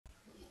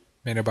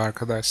Merhaba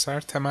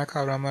arkadaşlar. Temel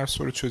Kavramlar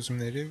Soru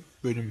Çözümleri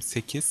Bölüm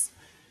 8.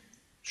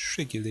 Şu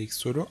şekilde ilk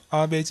soru.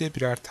 ABC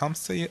birer tam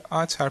sayı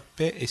A çarpı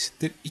B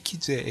eşittir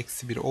 2C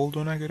eksi 1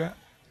 olduğuna göre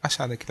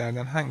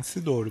aşağıdakilerden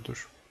hangisi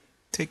doğrudur?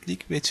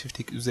 Teklik ve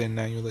çiftlik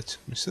üzerinden yola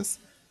çıkmışız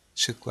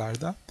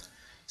şıklarda.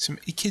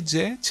 Şimdi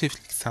 2C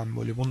çiftlik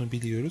sembolü, bunu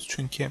biliyoruz.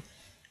 Çünkü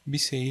bir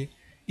şeyi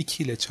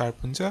 2 ile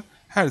çarpınca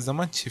her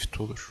zaman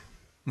çift olur.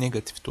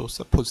 Negatif de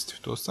olsa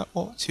pozitif de olsa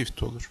o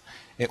çift olur.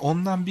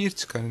 Ondan 1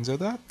 çıkarınca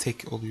da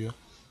tek oluyor.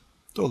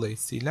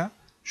 Dolayısıyla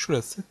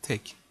şurası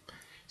tek.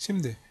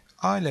 Şimdi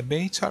A ile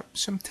B'yi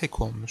çarpmışım,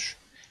 tek olmuş.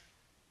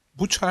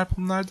 Bu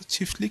çarpımlarda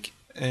çiftlik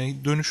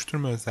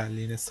dönüştürme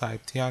özelliğine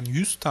sahipti. Yani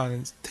 100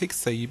 tane tek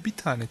sayıyı bir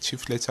tane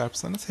çiftle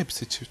çarpsanız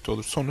hepsi çift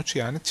olur. Sonuç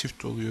yani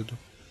çift oluyordu.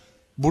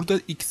 Burada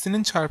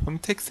ikisinin çarpımı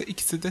tekse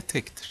ikisi de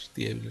tektir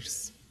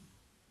diyebiliriz.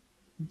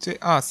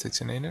 A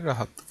seçeneğini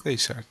rahatlıkla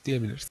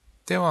işaretleyebiliriz.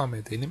 Devam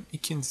edelim.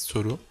 İkinci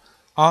soru.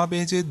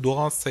 ABC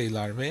doğal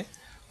sayılar ve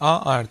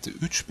A artı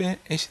 3B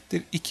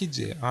eşittir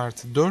 2C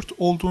artı 4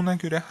 olduğuna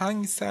göre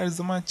hangisi her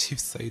zaman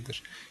çift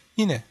sayıdır?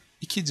 Yine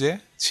 2C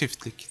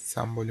çiftlik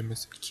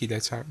sembolümüz, 2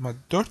 ile çarpma.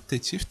 4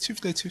 de çift,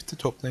 çiftle çifti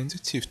toplayınca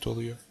çift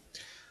oluyor.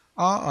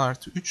 A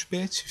artı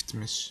 3B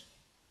çiftmiş.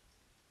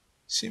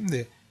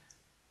 Şimdi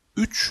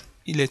 3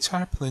 ile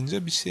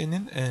çarpılınca bir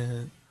şeyin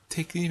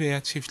tekliği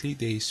veya çiftliği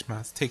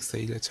değişmez. Tek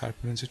sayı ile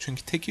çarpılınca.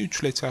 Çünkü teki 3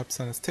 ile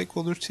çarpsanız tek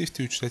olur,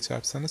 çifti 3 ile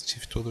çarpsanız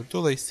çift olur.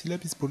 Dolayısıyla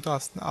biz burada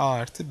aslında A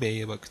artı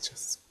B'ye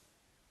bakacağız.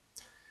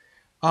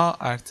 A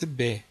artı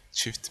B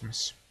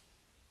çiftmiş.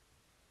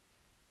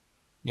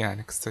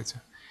 Yani kısaca.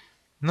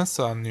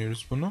 Nasıl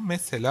anlıyoruz bunu?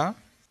 Mesela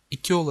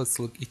iki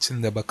olasılık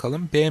içinde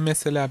bakalım. B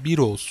mesela 1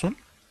 olsun.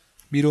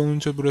 1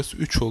 olunca burası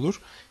 3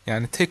 olur.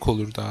 Yani tek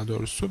olur daha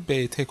doğrusu.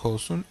 B tek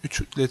olsun.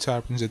 3 ile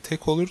çarpınca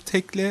tek olur.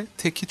 Tekle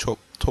teki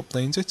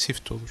toplayınca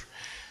çift olur.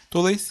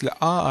 Dolayısıyla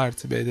A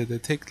artı B'de de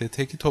tekle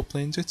teki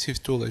toplayınca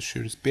çifte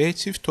ulaşıyoruz. B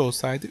çift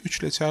olsaydı 3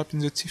 ile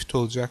çarpınca çift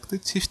olacaktı.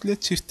 Çiftle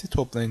çifti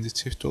toplayınca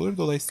çift olur.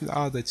 Dolayısıyla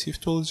A da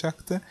çift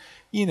olacaktı.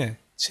 Yine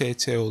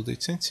Ç olduğu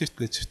için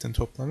çiftle çiftin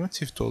toplamı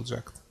çift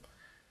olacaktı.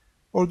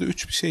 Orada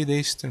 3 bir şey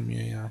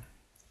değiştirmiyor yani.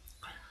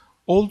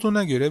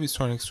 Olduğuna göre bir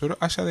sonraki soru,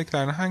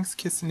 aşağıdakilerden hangisi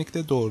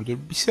kesinlikle doğrudur?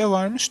 Bir şey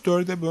varmış,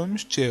 4'e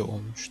bölmüş, C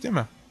olmuş değil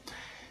mi?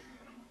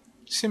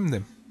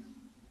 Şimdi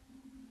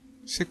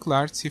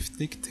şıklar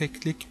çiftlik,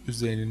 teklik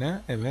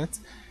üzerine, evet.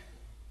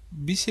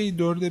 Bir şeyi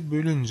 4'e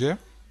bölünce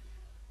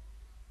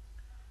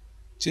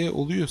C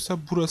oluyorsa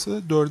burası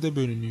da 4'e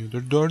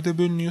bölünüyordur. 4'e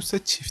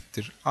bölünüyorsa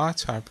çifttir. A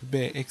çarpı B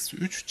eksi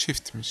 3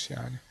 çiftmiş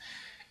yani.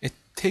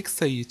 Tek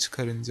sayıyı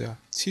çıkarınca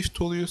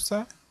çift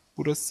oluyorsa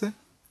burası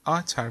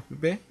A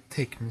çarpı B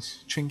tekmiş.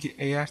 Çünkü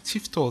eğer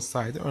çift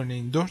olsaydı,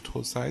 örneğin 4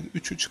 olsaydı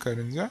 3'ü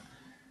çıkarınca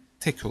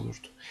tek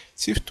olurdu.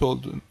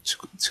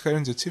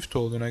 Çıkarınca çift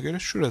olduğuna göre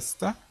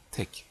şurası da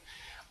tek.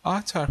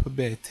 A çarpı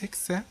B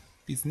tekse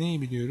biz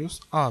neyi biliyoruz?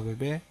 A ve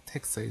B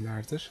tek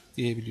sayılardır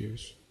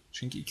diyebiliyoruz.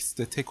 Çünkü ikisi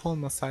de tek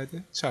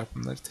olmasaydı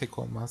çarpımları tek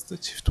olmazdı,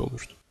 çift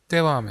olurdu.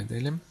 Devam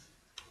edelim.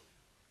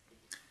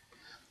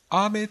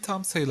 AB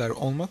tam sayılar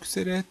olmak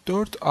üzere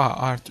 4A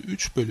artı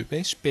 3 bölü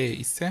 5B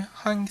ise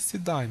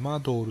hangisi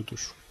daima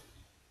doğrudur?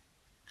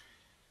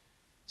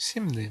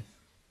 Şimdi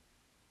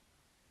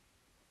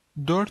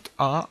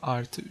 4A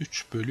artı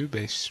 3 bölü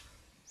 5.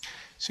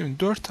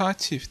 Şimdi 4A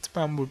çift.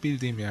 Ben bu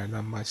bildiğim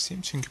yerden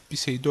başlayayım. Çünkü bir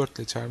şeyi 4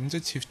 ile çarpınca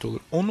çift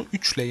olur. Onu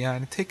 3 ile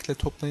yani tekle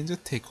toplayınca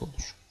tek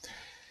olur.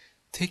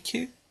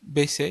 Teki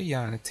 5'e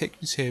yani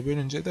tek bir şeye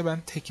bölünce de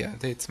ben tek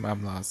elde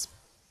etmem lazım.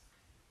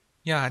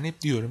 Yani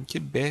diyorum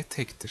ki B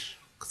tektir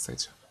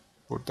kısaca.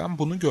 Buradan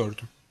bunu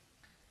gördüm.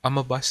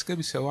 Ama başka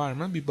bir şey var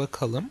mı? Bir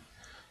bakalım.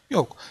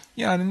 Yok.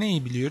 Yani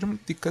neyi biliyorum?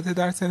 Dikkat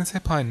ederseniz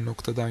hep aynı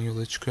noktadan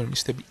yola çıkıyorum.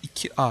 İşte bir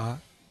 2A,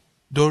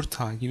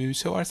 4A gibi bir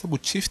şey varsa bu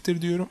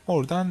çifttir diyorum.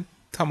 Oradan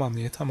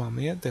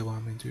tamamlaya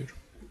devam ediyorum.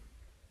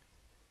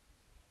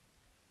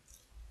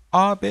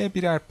 A, B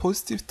birer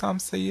pozitif tam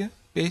sayı.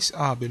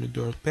 5A bölü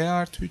 4B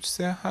artı 3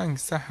 ise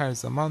hangisi her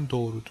zaman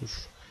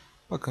doğrudur?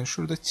 Bakın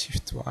şurada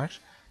çift var.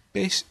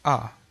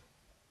 5A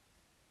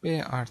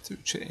B artı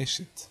 3'e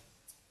eşit.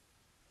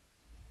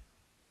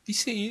 Bir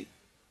şeyi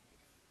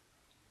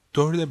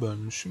 4'e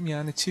bölmüşüm.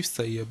 Yani çift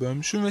sayıya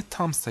bölmüşüm ve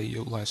tam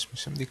sayıya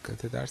ulaşmışım.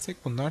 Dikkat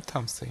edersek bunlar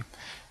tam sayı.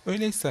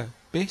 Öyleyse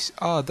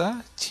 5A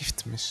da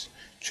çiftmiş.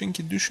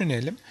 Çünkü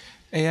düşünelim,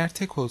 eğer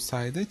tek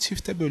olsaydı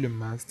çifte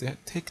bölünmezdi.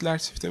 Tekler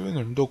çifte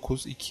bölünür.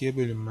 9 2'ye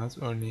bölünmez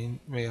örneğin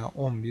veya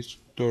 11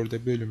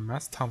 4'e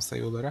bölünmez. Tam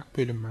sayı olarak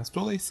bölünmez.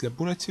 Dolayısıyla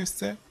bura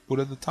çiftse,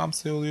 burada tam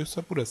sayı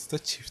oluyorsa burası da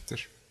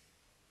çifttir.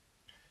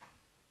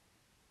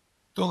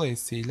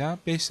 Dolayısıyla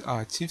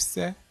 5A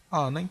çiftse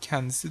A'nın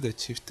kendisi de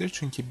çifttir.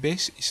 Çünkü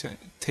 5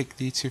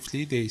 tekliği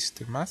çiftliği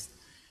değiştirmez.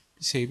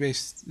 Bir şeyi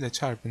 5 ile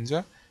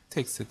çarpınca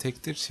tekse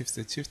tektir,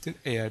 çiftse çifttir.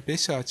 Eğer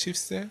 5A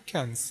çiftse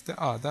kendisi de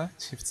A'da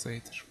çift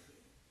sayıdır.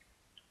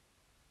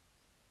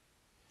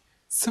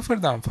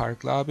 Sıfırdan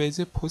farklı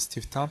ABC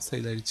pozitif tam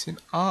sayılar için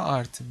A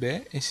artı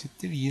B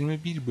eşittir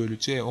 21 bölü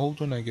C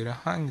olduğuna göre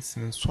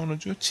hangisinin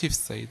sonucu çift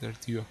sayıdır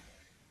diyor.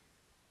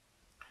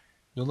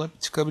 Yola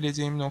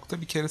çıkabileceğim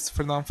nokta bir kere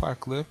sıfırdan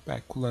farklı.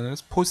 Belki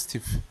kullanırız.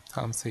 Pozitif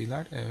tam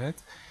sayılar. Evet.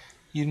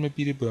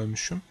 21'i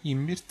bölmüşüm.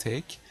 21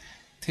 tek.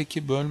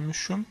 Teki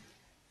bölmüşüm.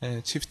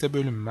 Çifte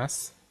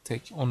bölünmez.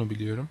 Tek, onu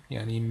biliyorum.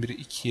 Yani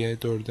 21'i 2'ye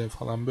 4'e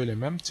falan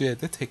bölemem.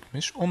 C de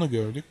tekmiş. Onu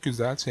gördük.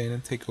 Güzel.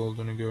 C'nin tek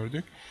olduğunu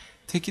gördük.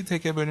 Teki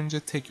teke bölünce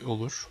tek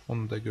olur.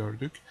 Onu da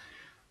gördük.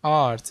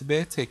 A artı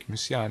B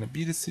tekmiş. Yani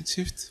birisi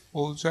çift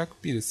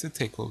olacak, birisi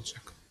tek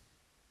olacak.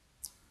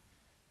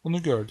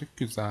 Bunu gördük.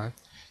 Güzel.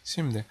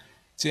 Şimdi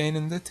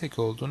C'nin de tek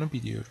olduğunu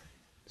biliyorum.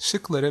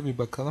 Şıklara bir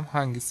bakalım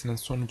hangisinin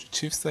sonucu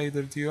çift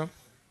sayıdır diyor.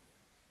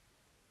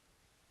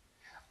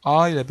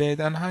 A ile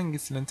B'den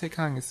hangisinin tek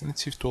hangisinin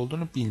çift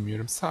olduğunu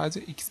bilmiyorum.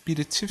 Sadece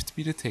biri çift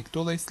biri tek.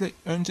 Dolayısıyla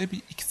önce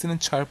bir ikisinin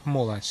çarpımı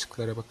olan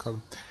şıklara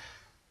bakalım.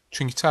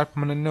 Çünkü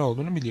çarpımının ne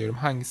olduğunu biliyorum.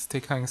 Hangisi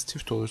tek hangisi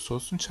çift olursa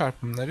olsun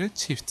çarpımları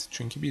çift.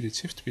 Çünkü biri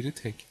çift biri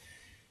tek.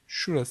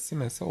 Şurası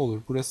mesela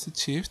olur. Burası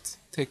çift.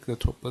 Tekle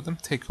topladım.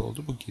 Tek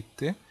oldu. Bu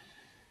gitti.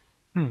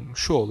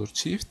 Şu olur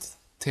çift.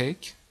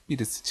 Tek.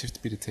 Birisi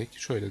çift biri tek.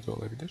 Şöyle de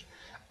olabilir.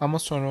 Ama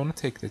sonra onu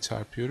tekle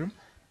çarpıyorum.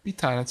 Bir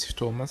tane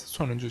çift olmasa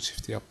sonuncu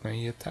çifti yapmaya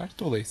yeter.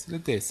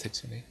 Dolayısıyla D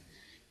seçeneği.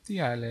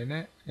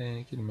 Diğerlerine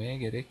girmeye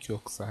gerek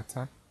yok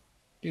zaten.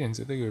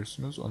 Gelince de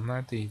görürsünüz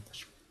onlar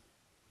değildir.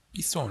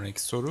 Bir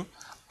sonraki soru.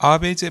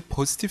 ABC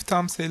pozitif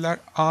tam sayılar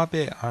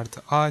AB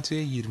artı AC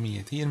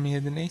 27.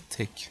 27 ne?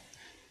 Tek.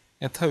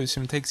 Ya tabii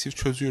şimdi tek çift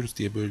çözüyoruz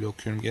diye böyle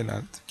okuyorum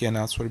genelde.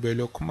 Genel soru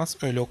böyle okunmaz.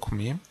 Öyle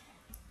okumayayım.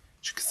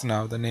 Çünkü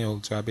sınavda ne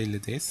olacağı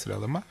belli değil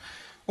sıralama.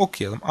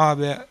 Okuyalım.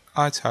 AB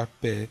A çarpı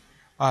B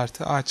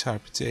artı A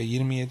çarpı C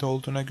 27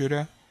 olduğuna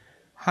göre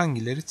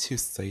hangileri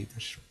çift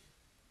sayıdır?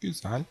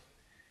 Güzel.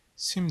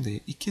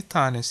 Şimdi iki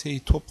tane şeyi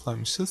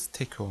toplamışız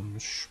tek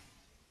olmuş.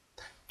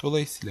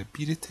 Dolayısıyla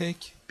biri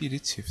tek, biri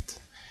çift.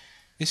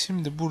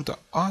 Şimdi burada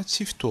A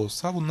çift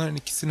olsa bunların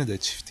ikisini de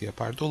çift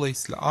yapar.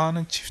 Dolayısıyla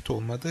A'nın çift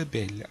olmadığı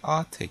belli.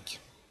 A tek.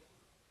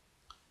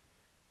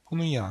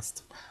 Bunu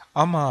yazdım.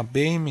 Ama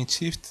B mi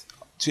çift,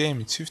 C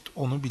mi çift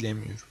onu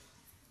bilemiyorum.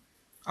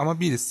 Ama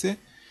birisi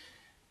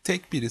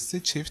tek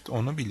birisi çift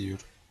onu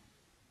biliyorum.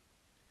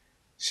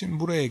 Şimdi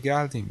buraya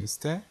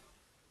geldiğimizde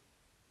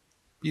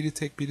biri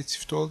tek biri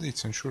çift olduğu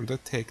için şurada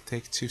tek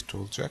tek çift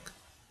olacak.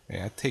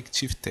 Veya tek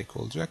çift tek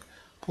olacak.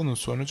 Bunun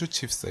sonucu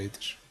çift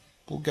sayıdır.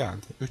 Bu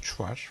geldi. 3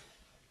 var.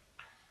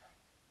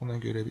 Ona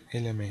göre bir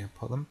eleme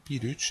yapalım.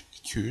 1, 3,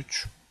 2,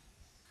 3.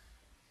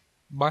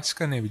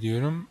 Başka ne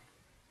biliyorum?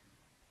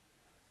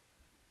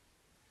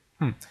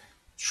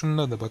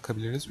 Şununla da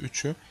bakabiliriz.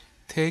 3'ü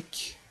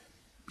tek,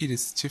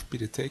 birisi çift,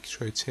 biri tek.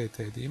 Şöyle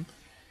ÇT diyeyim.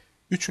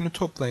 Üçünü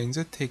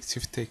toplayınca tek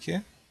çift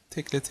teki.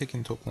 Tekle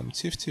tekin toplamı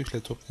çift.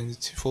 Çiftle toplayınca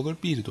çift olur.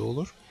 1 de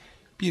olur.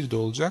 1 de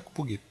olacak.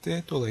 Bu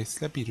gitti.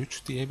 Dolayısıyla 1,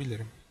 3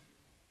 diyebilirim.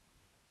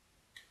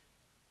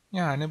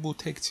 Yani bu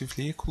tek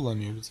çiftliği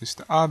kullanıyoruz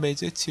işte.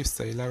 ABC çift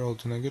sayılar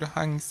olduğuna göre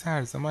hangisi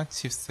her zaman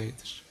çift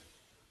sayıdır?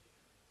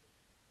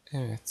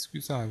 Evet,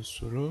 güzel bir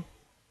soru.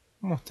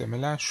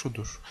 Muhtemelen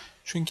şudur.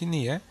 Çünkü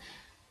niye?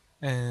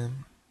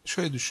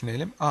 Şöyle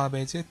düşünelim.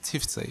 ABC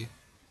çift sayı.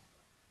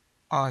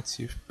 A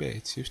çift, B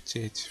çift,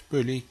 C çift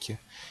bölü 2.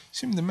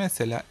 Şimdi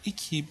mesela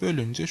 2'yi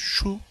bölünce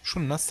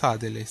şununla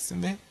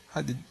sadeleşsin ve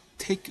hadi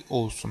tek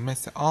olsun.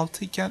 Mesela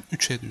 6 iken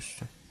 3'e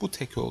düşsün. Bu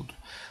tek oldu.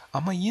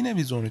 Ama yine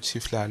biz onu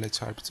çiftlerle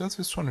çarpacağız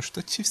ve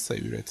sonuçta çift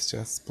sayı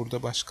üreteceğiz.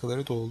 Burada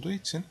başkaları da olduğu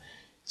için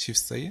çift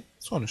sayı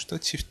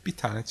sonuçta çift bir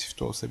tane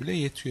çift olsa bile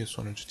yetiyor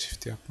sonucu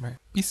çift yapmaya.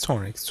 Bir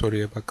sonraki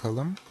soruya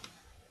bakalım.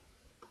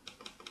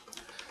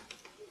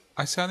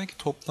 Aşağıdaki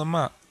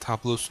toplama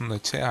tablosunda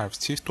Ç harfi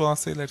çift doğal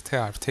sayıları, T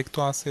harfi tek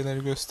doğal sayıları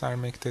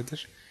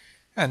göstermektedir.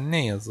 Yani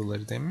ne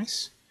yazılır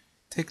demiş.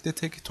 Tekle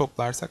teki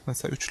toplarsak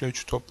mesela 3 ile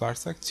 3'ü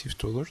toplarsak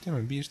çift olur değil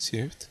mi? Bir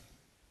çift.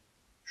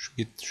 Şu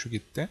gitti, şu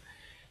gitti.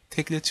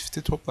 Tekle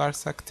çifti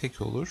toplarsak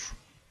tek olur.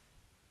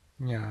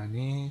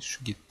 Yani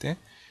şu gitti.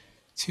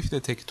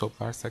 Çiftle teki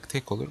toplarsak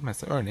tek olur.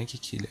 Mesela örnek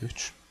 2 ile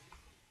 3.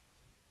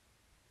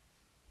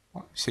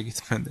 Bir şey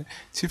gitmedi.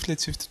 Çiftle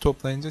çifti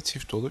toplayınca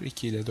çift olur.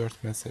 2 ile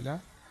 4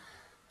 mesela.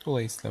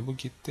 Dolayısıyla bu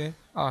gitti.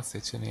 A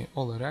seçeneği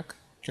olarak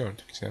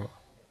gördük cevap.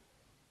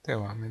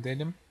 Devam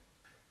edelim.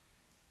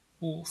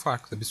 Bu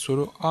farklı bir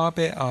soru.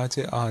 AB,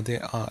 AC, AD,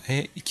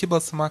 AE iki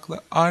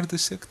basamaklı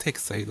ardışık tek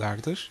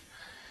sayılardır.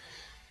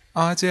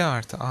 AC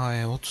artı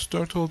AE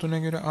 34 olduğuna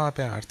göre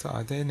AB artı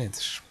AD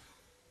nedir?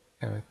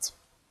 Evet.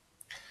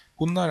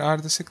 Bunlar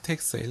ardışık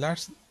tek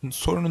sayılar.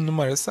 Sorunun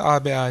numarası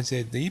AB, AC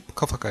deyip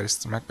kafa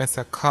karıştırmak.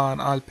 Mesela Kaan,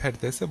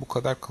 Alper dese bu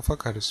kadar kafa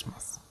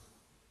karışmaz.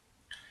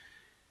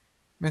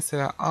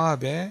 Mesela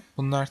AB,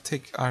 bunlar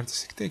tek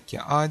ardışık tek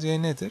ya.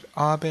 AC nedir?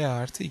 AB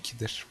artı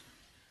 2'dir.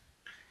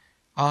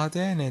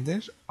 AD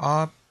nedir?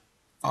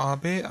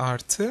 AB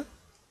artı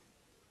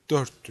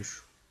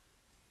 4'tür.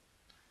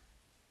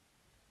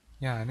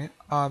 Yani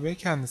AB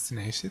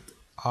kendisine eşit.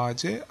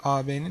 AC,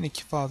 AB'nin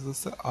 2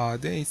 fazlası,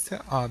 AD ise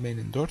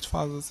AB'nin 4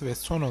 fazlası ve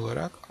son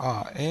olarak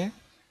AE,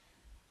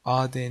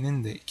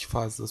 AD'nin de 2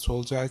 fazlası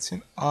olacağı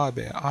için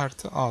AB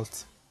artı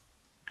 6.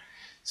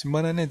 Şimdi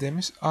bana ne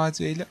demiş?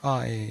 AC ile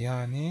AE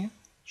yani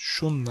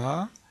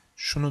şunla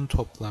şunun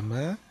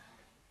toplamı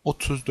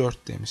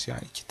 34 demiş.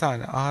 Yani 2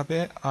 tane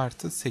AB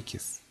artı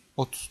 8.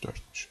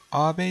 34'müş.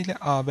 AB ile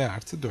AB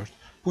artı 4.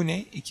 Bu ne?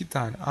 2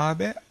 tane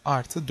AB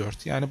artı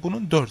 4. Yani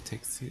bunun 4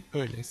 eksiği.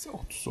 Öyleyse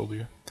 30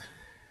 oluyor.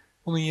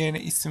 Bunun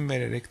yerine isim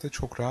vererek de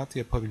çok rahat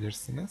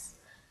yapabilirsiniz.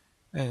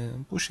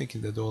 Bu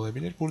şekilde de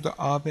olabilir. Burada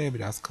AB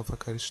biraz kafa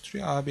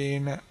karıştırıyor. AB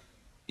yerine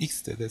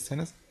x de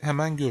deseniz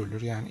hemen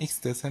görülür. Yani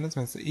x deseniz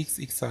mesela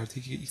x artı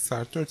 2, x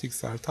artı 4,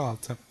 x artı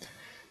 6.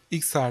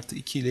 X artı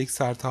 2 ile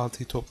x artı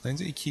 6'yı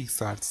toplayınca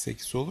 2x artı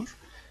 8 olur.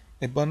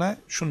 Bana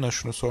şununla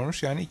şunu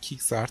sormuş. Yani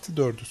 2x artı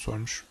 4'ü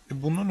sormuş.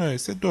 Bunun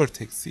öyleyse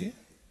 4 eksiği.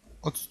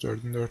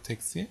 34'ün 4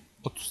 eksiği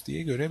 30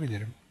 diye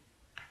görebilirim.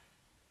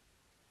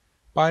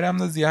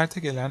 Bayramda ziyarete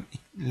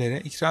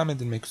gelenlere ikram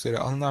edilmek üzere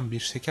alınan bir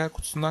şeker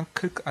kutusundan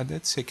 40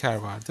 adet şeker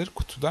vardır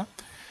kutuda.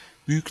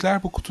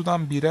 Büyükler bu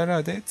kutudan birer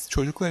adet,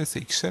 çocuklar ise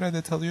ikişer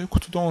adet alıyor.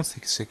 Kutuda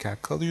 18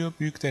 şeker kalıyor.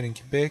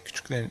 Büyüklerinki B,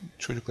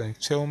 çocuklarınki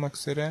C olmak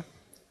üzere.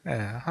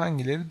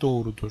 Hangileri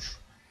doğrudur?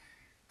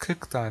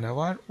 40 tane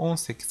var,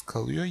 18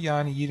 kalıyor.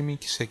 Yani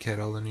 22 şeker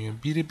alınıyor.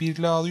 Biri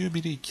birli alıyor,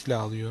 biri ikili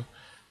alıyor.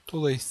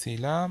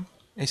 Dolayısıyla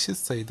eşit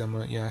sayıda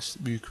mı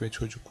büyük ve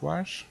çocuk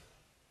var?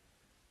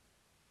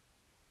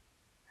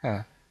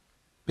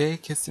 B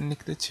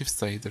kesinlikle çift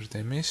sayıdır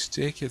demiş.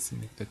 C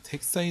kesinlikle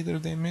tek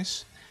sayıdır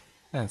demiş.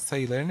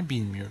 Sayılarını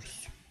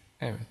bilmiyoruz.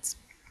 Evet.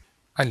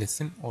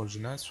 ALES'in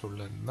orijinal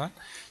sorularından.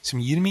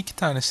 Şimdi 22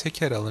 tane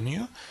şeker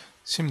alınıyor.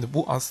 Şimdi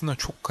bu aslında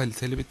çok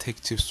kaliteli bir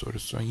tek çift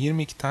sorusu.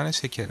 22 tane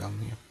şeker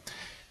alınıyor.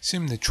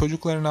 Şimdi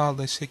çocukların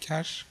aldığı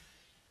şeker,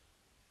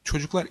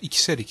 çocuklar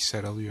ikişer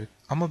ikişer alıyor.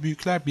 Ama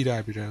büyükler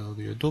birer birer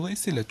alıyor.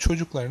 Dolayısıyla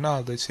çocukların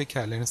aldığı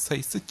şekerlerin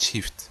sayısı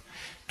çift.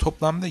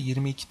 Toplamda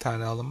 22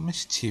 tane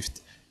alınmış çift.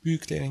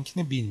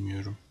 Büyüklerinkini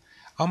bilmiyorum.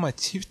 Ama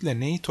çiftle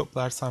neyi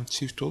toplarsam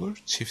çift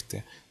olur?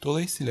 Çifti.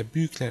 Dolayısıyla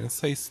büyüklerin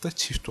sayısı da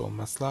çift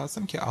olması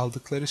lazım ki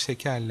aldıkları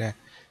şekerle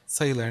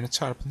sayılarını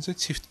çarpınca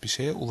çift bir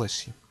şeye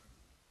ulaşayım.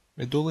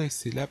 Ve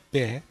dolayısıyla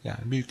B, yani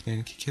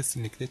büyüklerinki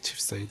kesinlikle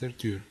çift sayıdır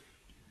diyorum.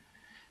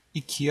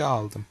 2'yi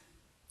aldım.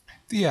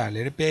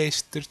 Diğerleri B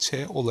eşittir Ç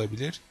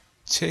olabilir.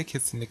 Ç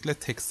kesinlikle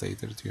tek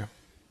sayıdır diyor.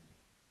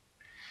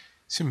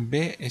 Şimdi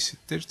B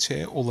eşittir Ç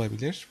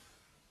olabilir.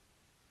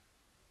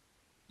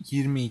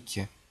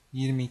 22.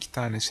 22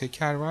 tane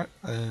şeker var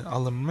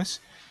alınmış.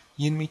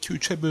 22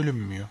 3'e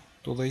bölünmüyor.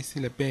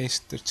 Dolayısıyla B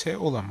eşittir Ç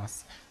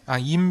olamaz.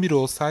 Yani 21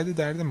 olsaydı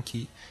derdim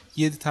ki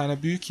 7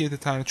 tane büyük 7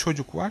 tane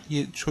çocuk var.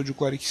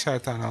 Çocuklar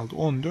ikişer tane aldı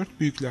 14.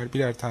 Büyükler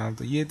birer tane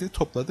aldı 7.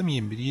 Topladım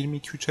 21.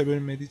 22 3'e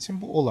bölünmediği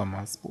için bu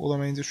olamaz. Bu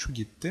olamayınca şu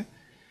gitti.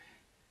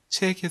 Ç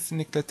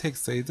kesinlikle tek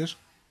sayıdır.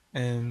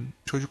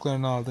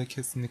 Çocukların aldığı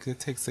kesinlikle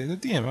tek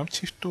sayıdır diyemem.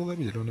 Çift de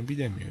olabilir, onu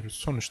bilemiyoruz.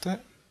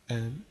 Sonuçta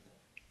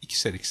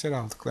ikişer ikişer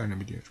aldıklarını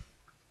biliyorum.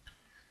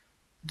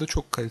 Bu da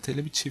çok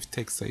kaliteli bir çift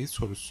tek sayı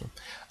sorusu.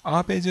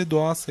 A, B, C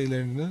doğal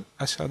sayılarının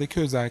aşağıdaki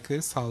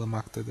özellikleri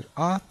sağlamaktadır.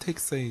 A tek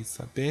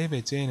sayıysa B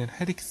ve C'nin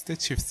her ikisi de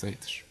çift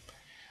sayıdır.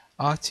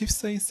 A çift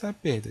sayıysa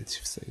B de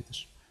çift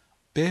sayıdır.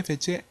 B ve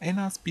C en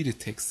az biri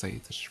tek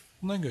sayıdır.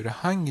 Buna göre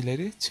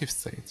hangileri çift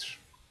sayıdır?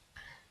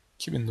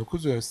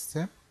 2009 ÖSS.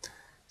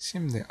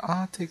 Şimdi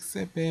A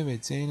tekse B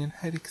ve C'nin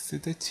her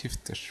ikisi de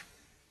çifttir.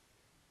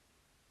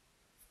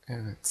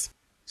 Evet.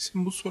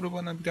 Şimdi bu soru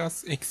bana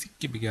biraz eksik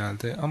gibi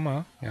geldi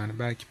ama yani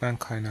belki ben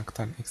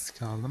kaynaktan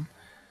eksik aldım.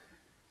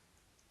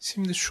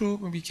 Şimdi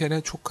şu bir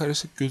kere çok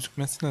karışık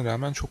gözükmesine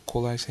rağmen çok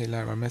kolay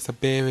şeyler var. Mesela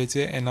B ve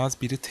C en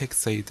az biri tek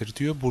sayıdır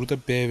diyor. Burada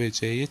B ve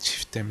C'ye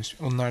çift demiş.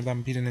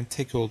 Onlardan birinin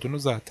tek olduğunu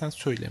zaten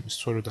söylemiş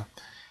soruda.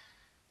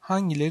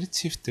 Hangileri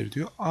çifttir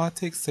diyor. A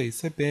tek sayı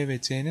ise B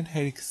ve C'nin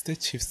her ikisi de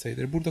çift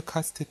sayıdır. Burada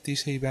kastettiği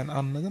şeyi ben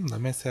anladım da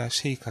mesela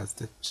şeyi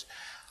kastetmiş.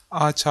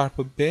 A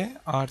çarpı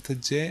B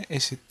artı C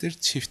eşittir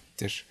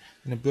çifttir.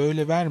 Yani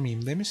böyle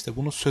vermeyeyim demiş de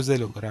bunu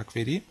sözel olarak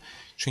vereyim.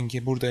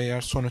 Çünkü burada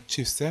eğer sonuç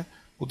çiftse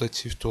bu da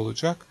çift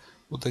olacak.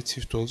 Bu da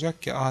çift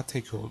olacak ki A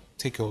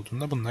tek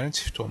olduğunda bunların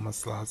çift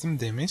olması lazım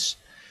demiş.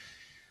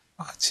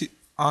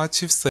 A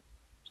çift sayı,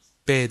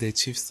 B de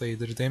çift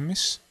sayıdır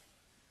demiş.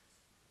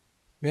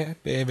 Ve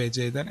B ve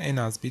C'den en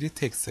az biri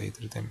tek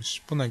sayıdır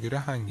demiş. Buna göre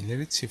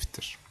hangileri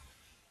çifttir?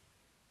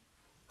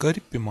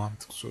 Garip bir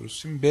mantık sorusu.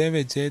 Şimdi B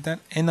ve C'den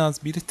en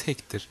az biri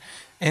tektir.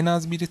 En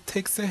az biri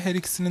tekse her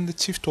ikisinin de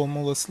çift olma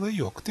olasılığı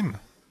yok değil mi?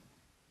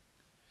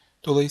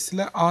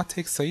 Dolayısıyla A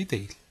tek sayı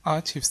değil.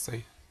 A çift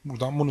sayı.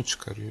 Buradan bunu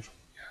çıkarıyorum.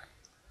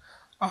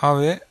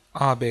 A ve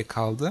AB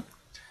kaldı.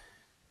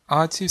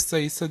 A çift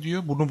sayıysa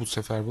diyor bunu bu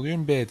sefer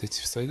buluyorum. B de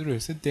çift sayıdır.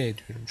 Öyleyse D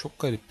diyorum. Çok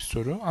garip bir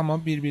soru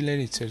ama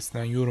birbirleri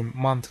içerisinden yorum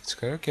mantık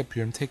çıkararak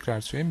yapıyorum.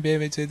 Tekrar söyleyeyim. B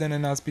ve C'den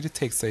en az biri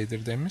tek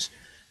sayıdır demiş.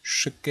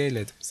 Şu şıkkı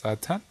eledim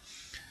zaten.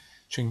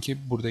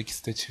 Çünkü burada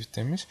ikisi de çift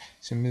demiş.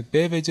 Şimdi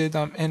B ve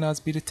C'den en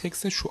az biri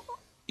tekse şu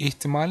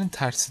ihtimalin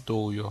tersi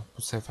doğuyor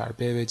bu sefer.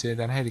 B ve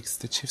C'den her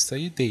ikisi de çift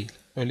sayı değil.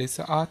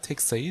 Öyleyse A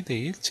tek sayı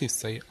değil, çift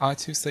sayı. A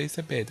çift sayı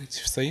ise B de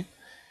çift sayı.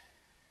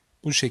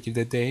 Bu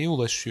şekilde D'ye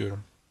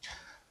ulaşıyorum.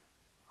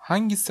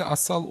 Hangisi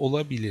asal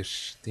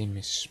olabilir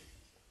demiş.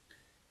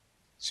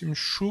 Şimdi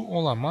şu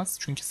olamaz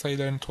çünkü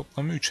sayıların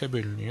toplamı 3'e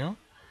bölünüyor.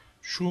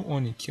 Şu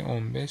 12,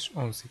 15,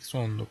 18,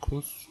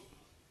 19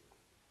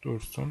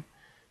 dursun.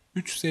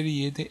 3 üzeri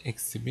 7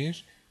 eksi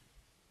 1.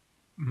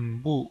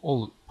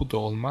 Bu da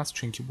olmaz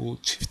çünkü bu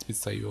çift bir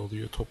sayı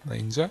oluyor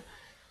toplayınca.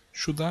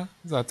 Şu da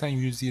zaten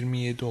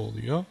 127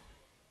 oluyor.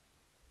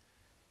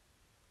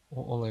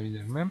 O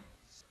olabilir mi?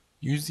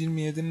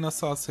 127'nin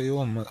asal sayı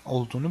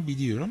olduğunu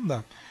biliyorum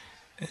da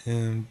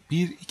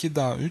 1, 2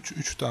 daha 3,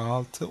 3 daha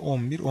 6,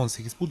 11,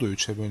 18. Bu da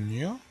 3'e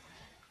bölünüyor.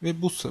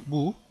 Ve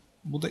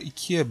bu da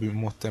 2'ye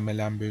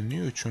muhtemelen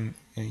bölünüyor. 3'ün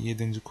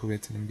 7.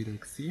 kuvvetinin bir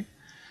eksiği.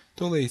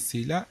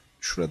 Dolayısıyla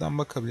şuradan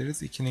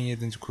bakabiliriz. 2'nin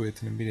 7.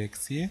 kuvvetinin bir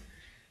eksiği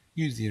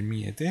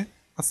 127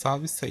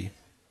 asal bir sayı.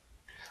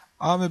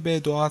 A ve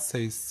B doğal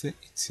sayısı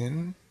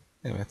için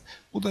evet.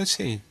 Bu da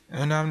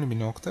önemli bir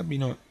nokta.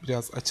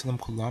 Biraz açılım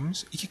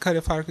kullanmış. 2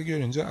 kare farkı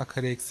görünce a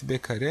kare eksi b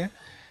kare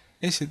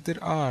eşittir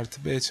a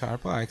artı b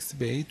çarpı a eksi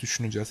b'yi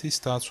düşüneceğiz.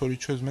 Hiç daha soruyu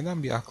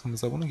çözmeden bir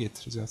aklımıza bunu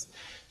getireceğiz.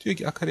 Diyor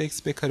ki a kare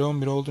eksi b kare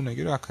 11 olduğuna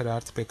göre a kare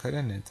artı b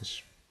kare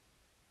nedir?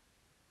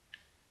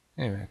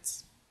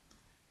 Evet.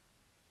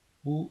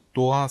 Bu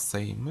doğal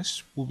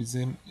sayıymış. Bu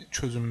bizim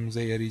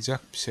çözümümüze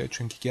yarayacak bir şey.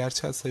 Çünkü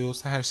gerçel sayı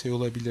olsa her şey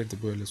olabilirdi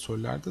böyle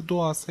sorularda.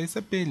 Doğal sayı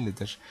ise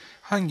bellidir.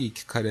 Hangi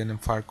iki karenin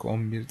farkı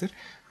 11'dir?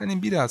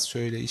 Hani biraz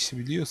şöyle işi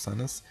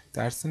biliyorsanız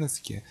dersiniz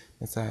ki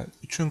mesela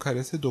 3'ün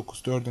karesi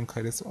 9, 4'ün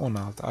karesi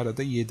 16.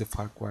 Arada 7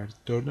 fark var.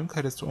 4'ün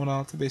karesi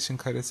 16, 5'in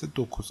karesi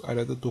 9.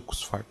 Arada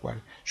 9 fark var.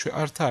 Şu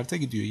artı arta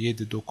gidiyor.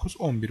 7, 9,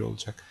 11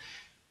 olacak.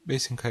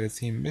 5'in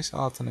karesi 25,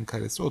 6'nın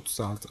karesi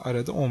 36.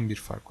 Arada 11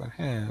 fark var.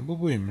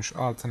 Bu buymuş.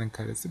 6'nın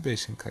karesi,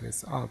 5'in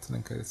karesi,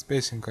 6'nın karesi,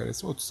 5'in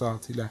karesi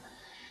 36 ile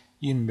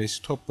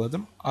 25'i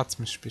topladım.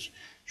 61.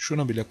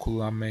 Şunu bile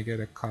kullanmaya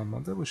gerek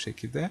kalmadı. Bu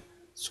şekilde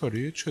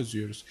soruyu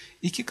çözüyoruz.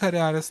 İki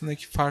kare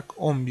arasındaki fark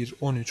 11,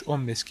 13,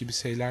 15 gibi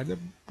şeylerde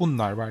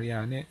bunlar var.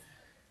 Yani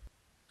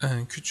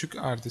küçük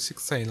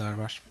ardışık sayılar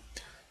var.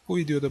 Bu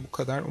videoda bu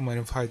kadar.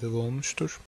 Umarım faydalı olmuştur.